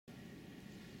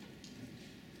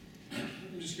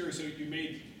just curious, so you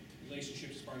made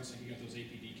relationships as part of this, like you got those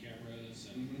APD cameras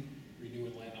and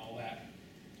renewing land and all that.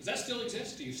 Does that still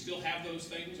exist? Do you still have those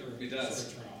things, or it does? Sort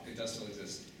of turn off? It does still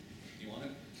exist. Do you want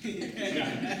it?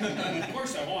 Yeah. Of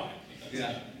course I want it.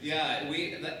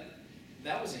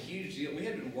 That was a huge deal. We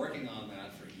had been working on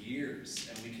that for years,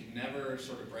 and we could never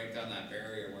sort of break down that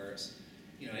barrier where it's,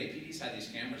 APD's had these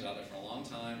cameras out there for a long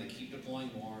time. They keep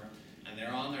deploying more, and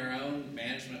they're on their own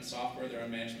management software, their own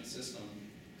management system,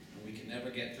 and we could never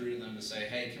get through to them to say,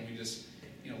 hey, can we just,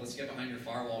 let's get behind your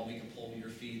firewall. We can pull your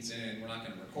feeds in. We're not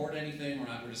going to record anything.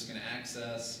 We're just going to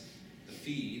access the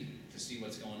feed to see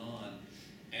what's going on.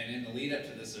 And in the lead up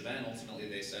to this event, ultimately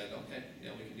they said, okay,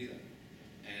 yeah, we can do that.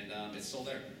 And it's still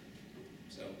there.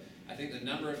 So I think the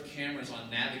number of cameras on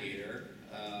Navigator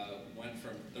went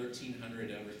from 1,300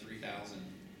 to over 3,000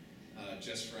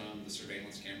 just from the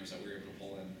surveillance cameras that we were able to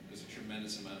pull in. It was a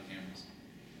tremendous amount of cameras.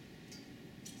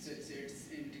 So it's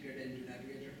integrated into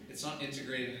Navigator? It's not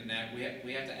integrated into Navigator.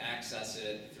 We have to access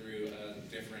it through a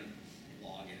different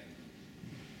login.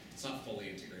 It's not fully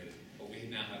integrated, but we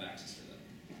now have access to that.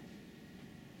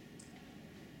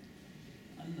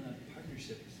 On the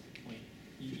partnerships point,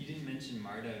 you didn't mention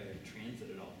MARTA or Transit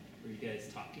at all. Were you guys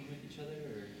talking with each other,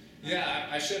 or? Yeah,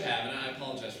 I should have, and I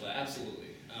apologize for that. Absolutely.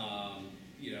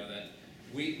 That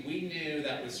we knew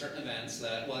that with certain events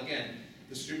that, well, again,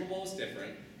 the Super Bowl is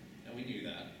different, and we knew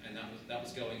that, and that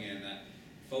was going in, that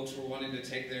folks were wanting to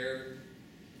take their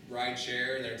ride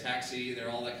share, their taxi, their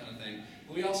all that kind of thing.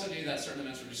 But we also knew that certain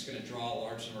events were just going to draw a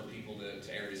large number of people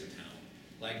to areas of town.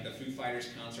 Like the Foo Fighters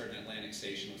concert in Atlantic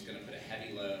Station was going to put a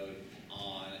heavy load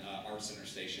on Art Center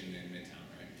Station in Midtown,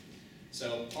 right?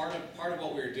 So part of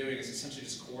what we were doing is essentially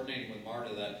just coordinating with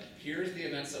MARTA that here's the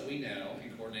events that we know,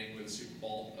 and coordinating with the Super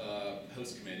Bowl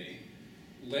host committee.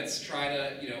 Let's try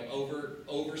to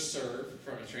overserve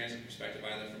from a transit perspective,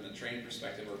 either from the train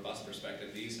perspective or bus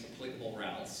perspective, these applicable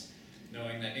routes,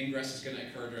 knowing that ingress is going to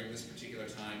occur during this particular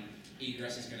time,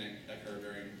 egress is going to occur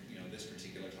during this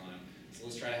particular time. So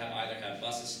let's try to either have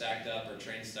buses stacked up or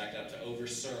trains stacked up to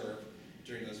overserve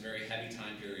during those very heavy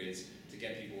time periods to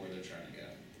get people where they're trying to go.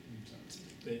 So.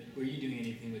 But were you doing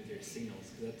anything with their signals?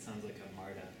 Because that sounds like a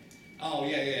MARTA. Oh,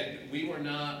 yeah. We were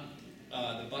not,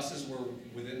 the buses were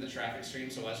within the traffic stream,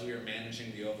 so as we were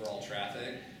managing the overall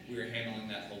traffic, we were handling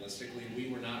that holistically. We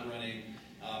were not running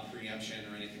preemption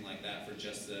or anything like that for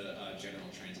just the general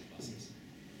transit buses.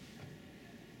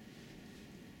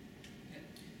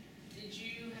 Did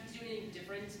you have to do anything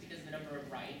different because of the number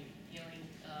of ride-hailing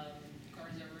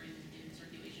cars that were in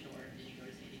circulation, or did you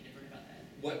notice anything different about that?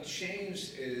 What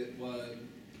changed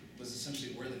was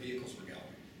essentially where the vehicles were going.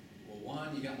 Well,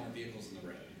 one, you got more vehicles on the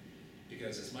road,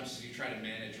 because as much as you try to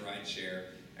manage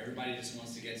rideshare, everybody just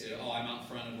wants to get to, I'm out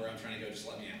front of where I'm trying to go, just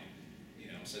let me out.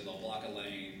 So they'll block a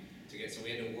lane to get. So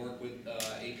we had to work with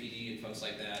APD and folks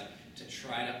like that to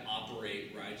try to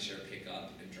operate rideshare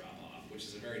pickup and drop off, which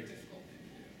is a very difficult thing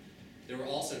to do. There were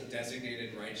also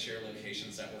designated rideshare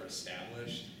locations that were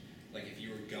established. Like if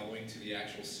you were going to the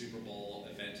actual Super Bowl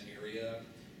event area,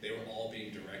 they were all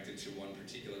being directed to one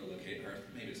particular location, or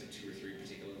maybe it's like 2 or 3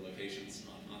 particular locations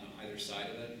on either side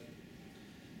of it.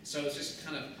 So it's just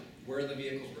kind of where the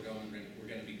vehicles were going were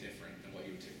going to be different than what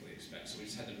you would typically expect. So we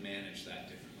just had to manage that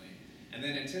differently. And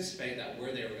then anticipate that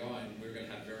where they were going, we were going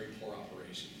to have very poor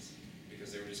operations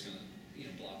because they were just going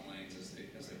to block lanes as they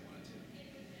wanted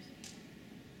to.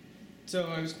 So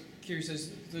I was curious,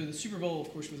 as the Super Bowl,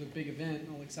 of course, was a big event,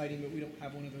 all exciting, but we don't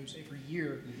have one of those every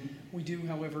year. Mm-hmm. We do,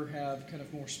 however, have kind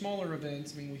of more smaller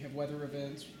events. I mean, we have weather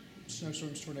events,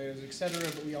 snowstorms, tornadoes, etc.,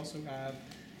 but we also have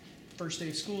first day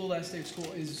of school, last day of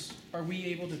school. Are we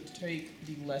able to take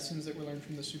the lessons that we learned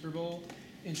from the Super Bowl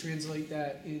and translate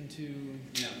that into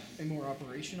a more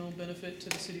operational benefit to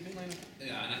the city of Atlanta?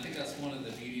 Yeah, and I think that's one of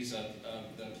the beauties of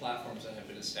the platforms that have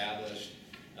been established,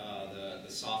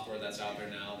 the software that's out there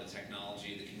now, the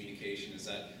technology, the communication, is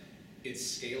that it's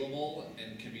scalable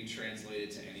and can be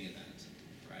translated to any event,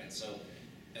 right? So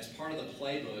as part of the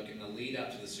playbook in the lead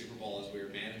up to the Super Bowl, as we were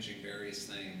managing various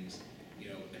things,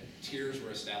 tiers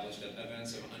were established at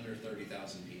events of under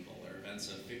 30,000 people, or events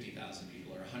of 50,000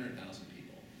 people, or 100,000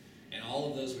 people. And all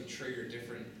of those would trigger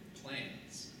different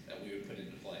plans that we would put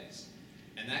into place.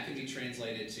 And that can be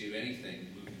translated to anything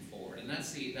moving forward. And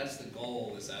that's the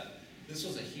goal, is that this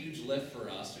was a huge lift for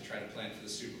us to try to plan for the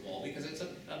Super Bowl, because it's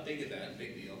a big event,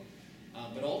 big deal.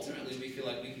 But ultimately, we feel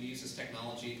like we can use this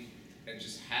technology and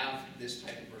just have this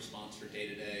type of response for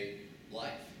day-to-day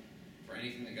life, for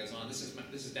anything that goes on. This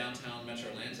is downtown Metro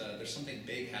Atlanta. There's something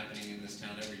big happening in this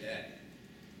town every day,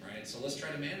 right? So let's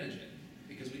try to manage it,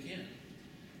 because we can.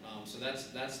 So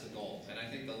that's the goal, and I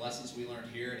think the lessons we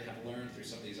learned here and have learned through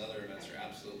some of these other events are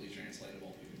absolutely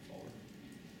translatable moving forward.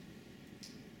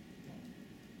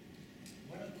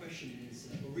 One other question is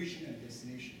origin and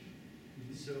destination.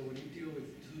 So when you deal with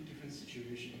two different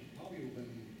situations, probably when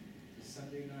the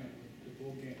Sunday night, the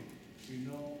ball game, you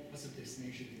know what's the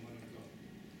destination you want to go.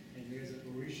 And there's an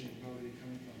origin probably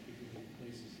coming from different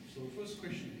places. So the first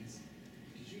question is,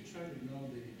 did you try to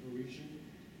know the origin?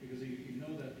 Because you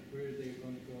know that where they're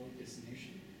going to go,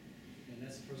 destination. And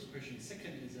that's the first question.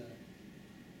 Second is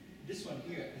this one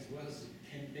here, as well as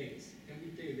 10 days.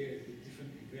 Every day there is a different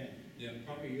event. Yeah.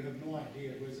 Probably you have no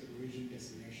idea where's the origin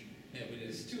destination. Yeah, we did.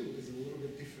 This too is a little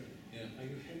bit different. Yeah. Are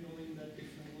you handling that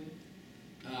differently?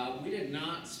 We did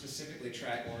not specifically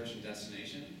track origin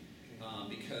destination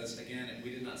because, again,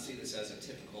 we did not see this as a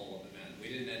typical event. We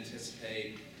didn't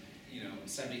anticipate,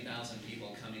 70,000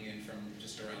 people coming in from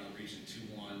just around the region to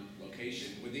one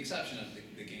location, with the exception of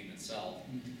the game itself.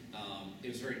 It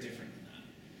was very different than that.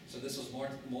 So this was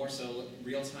more so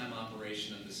real-time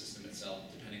operation of the system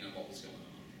itself, depending on what was going on.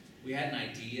 We had an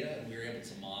idea, and we were able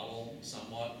to model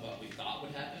somewhat what we thought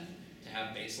would happen, to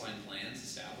have baseline plans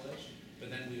established, but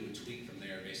then we would tweak from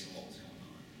there based on what was going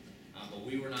on. But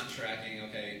we were not tracking,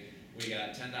 okay, we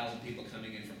got 10,000 people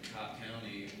coming in from Cobb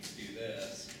County, let's do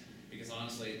this. Because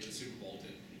honestly, the Super Bowl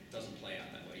doesn't play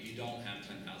out that way. You don't have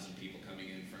 10,000 people coming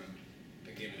in from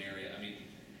a given area. I mean,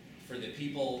 for the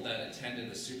people that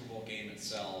attended the Super Bowl game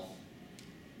itself,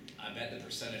 I bet the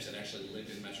percentage that actually lived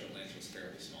in Metro Atlanta was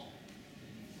fairly small.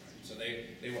 So they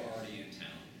were already in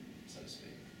town, so to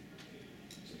speak.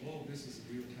 So all of this is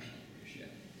a real-time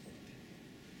operation.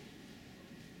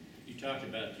 Yeah. You talked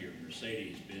about your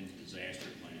Mercedes-Benz disaster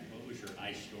plan. What was your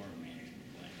ice storm management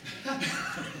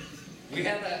plan? We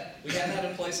had that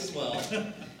in place as well,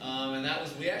 and that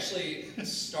was, we actually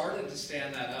started to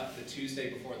stand that up the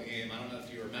Tuesday before the game. I don't know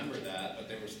if you remember that, but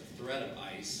there was the threat of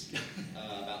ice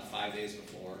about 5 days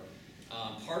before.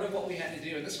 Part of what we had to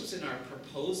do, and this was in our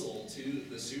proposal to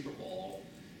the Super Bowl,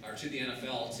 or to the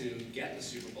NFL to get the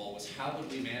Super Bowl, was how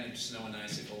would we manage snow and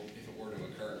ice if it were to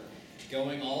occur?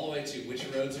 Going all the way to which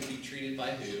roads would be treated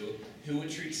by who would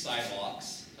treat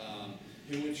sidewalks,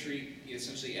 who would treat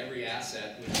essentially every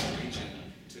asset within the region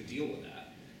to deal with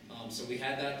that. So we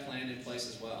had that plan in place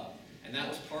as well. And that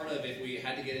was part of, if we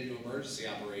had to get into emergency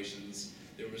operations,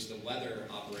 there was the weather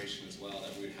operation as well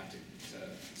that we would have to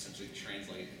essentially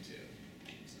translate into.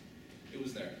 So it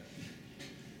was there.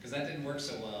 Because that didn't work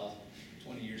so well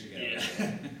 20 years ago.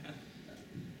 Yeah.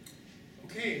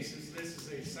 Okay, since this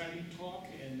is a signing talk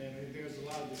and there's a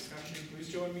lot of discussion, please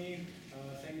join me.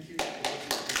 Thank you.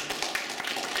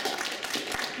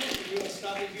 We'll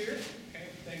stop it here. Okay,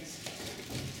 thanks.